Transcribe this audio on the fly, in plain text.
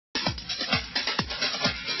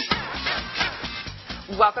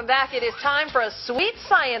Welcome back. It is time for a sweet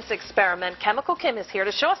science experiment. Chemical Kim is here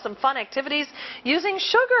to show us some fun activities using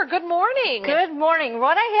sugar. Good morning. Good morning.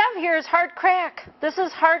 What I have here is hard crack. This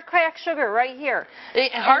is hard crack sugar right here.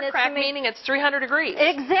 Hard crack meaning it's 300 degrees.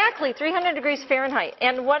 Exactly, 300 degrees Fahrenheit.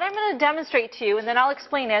 And what I'm going to demonstrate to you, and then I'll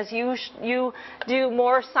explain as you do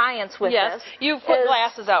more science with this. Yes, you've put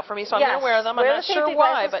glasses out for me, so I'm going to wear them. I'm not sure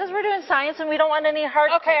why. Because we're doing science and we don't want any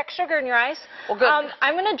hard crack sugar in your eyes. Well, good.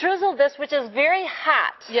 I'm going to drizzle this, which is very hot.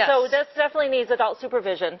 Yes. So this definitely needs adult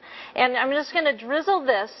supervision. And I'm just going to drizzle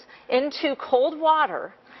this into cold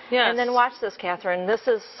water. Yes. And then watch this, Catherine. This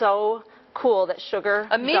is so cool that sugar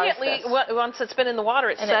immediately does this. once it's been in the water,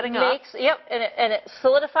 it's setting up. Yep, and it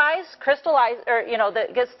solidifies, crystallizes, or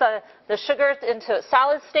that gets the sugar into a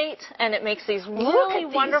solid state, and it makes these really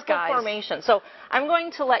wonderful formations. So I'm going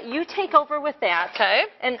to let you take over with that. Okay.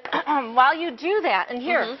 And while you do that, and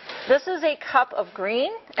here, this is a cup of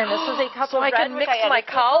green, and this is a cup of red. So I can mix my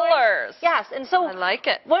colors. Yes, and so I like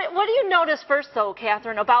it. What do you notice first, though,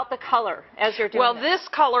 Catherine, about the color as you're doing this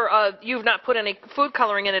color, you've not put any food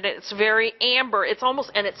coloring in it. It's very amber. It's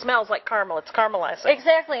almost, and it smells like caramel. It's caramelizing.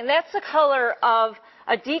 Exactly, and that's the color of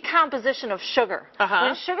a decomposition of sugar.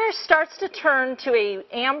 When sugar starts to turn to a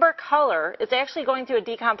amber color, it's actually going through a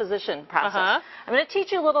decomposition process. I'm going to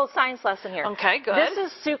teach you a little science lesson here. Okay, good. This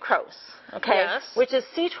is sucrose, which is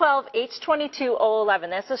C12H22O11.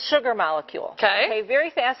 That's a sugar molecule. Okay,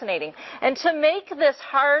 very fascinating. And to make this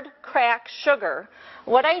hard crack sugar,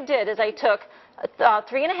 what I did is I took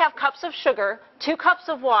 3½ cups of sugar, 2 cups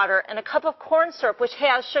of water, and a cup of corn syrup, which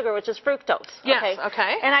has sugar, which is fructose. Yes,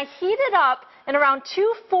 okay. And I heat it up, and around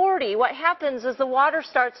 240, what happens is the water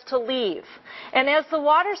starts to leave. And as the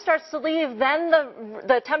water starts to leave, then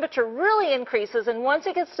the temperature really increases, and once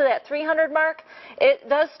it gets to that 300 mark, it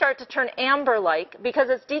does start to turn amber-like because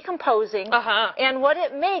it's decomposing. And what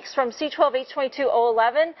it makes from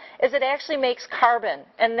C12H22O11 is it actually makes carbon,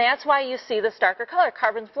 and that's why you see this darker color.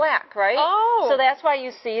 Carbon's black, right? Oh. So that's why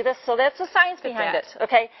you see this. So that's the science behind it.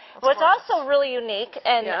 Okay. What's also really unique,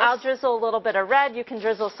 and I'll drizzle a little bit of red. You can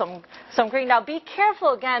drizzle some green. Now be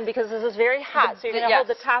careful again because this is very hot. So you're going to hold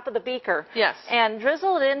the top of the beaker. And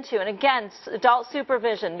drizzle it into. And again, adult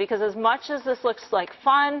supervision, because as much as this looks like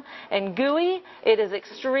fun and gooey, it is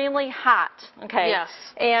extremely hot. Okay.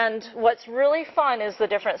 And what's really fun is the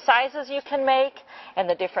different sizes you can make and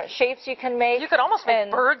the different shapes you can make. You could almost make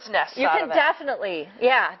birds' nests out of it. You can definitely,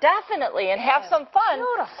 definitely, and have some fun.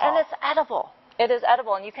 Beautiful. And it's edible. It is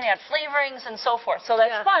edible, and you can add flavorings and so forth. So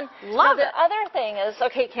that's fun. Love it. The other thing is,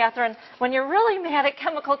 okay, Catherine, when you're really mad at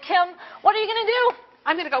Chemical Kim, what are you going to do?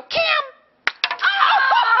 I'm going to go, Kim!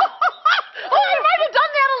 Oh, you might have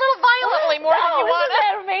done that a little violently more than you wanted. Isn't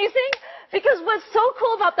that amazing? Because what's so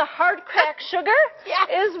cool about the hard crack sugar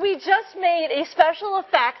is we just made a special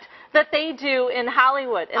effect that they do in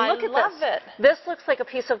Hollywood. And look at this. This looks like a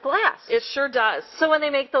piece of glass. It sure does. So when they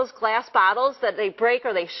make those glass bottles that they break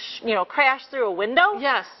or they crash through a window,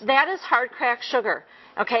 that is hard crack sugar.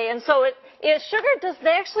 Okay, and so sugar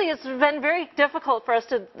it's been very difficult for us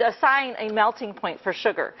to assign a melting point for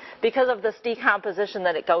sugar because of this decomposition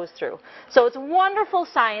that it goes through. So it's wonderful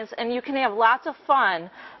science, and you can have lots of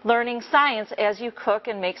fun learning science as you cook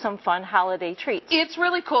and make some fun holiday treats. It's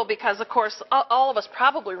really cool because, of course, all of us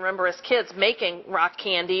probably remember as kids making rock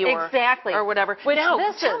candy or whatever.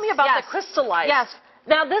 Now, tell me about the crystallized. Yes.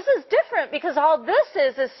 Now, this is different because all this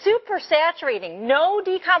is super saturating, no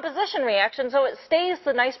decomposition reaction, so it stays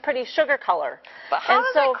the nice, pretty sugar color. But how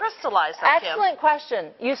does it crystallize that, Kim? Excellent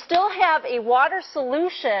question. You still have a water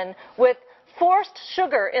solution with forced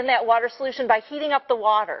sugar in that water solution by heating up the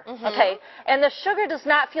water, okay? And the sugar does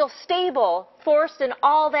not feel stable forced in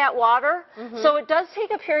all that water, so it does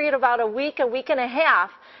take a period of about a week and a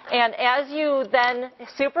half. And as you then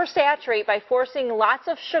super saturate by forcing lots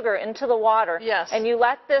of sugar into the water, and you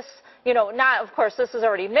let this, of course this is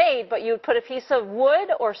already made, but you put a piece of wood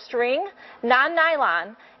or string,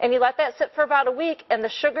 non-nylon, and you let that sit for about a week, and the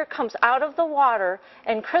sugar comes out of the water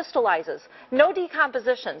and crystallizes. No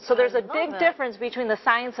decomposition. So there's a big difference between the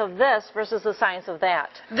science of this versus the science of that.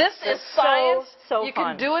 This is science you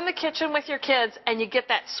can do in the kitchen with your kids, and you get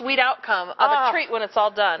that sweet outcome of a treat when it's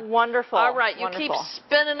all done. Wonderful. All right, you keep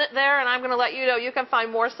spinning it there, and I'm going to let you know you can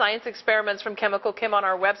find more science experiments from Chemical Kim on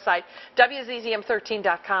our website,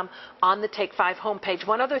 WZZM13.com, on the Take 5 homepage.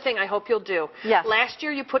 One other thing I hope you'll do. Last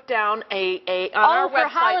year you put down on our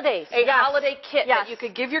website holidays. a holiday kit that you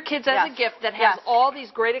could give your kids as a gift that has all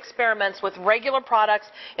these great experiments with regular products.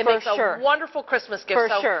 It makes a wonderful Christmas gift.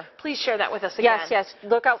 So please share that with us again. Yes,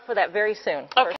 look out for that very soon. Okay.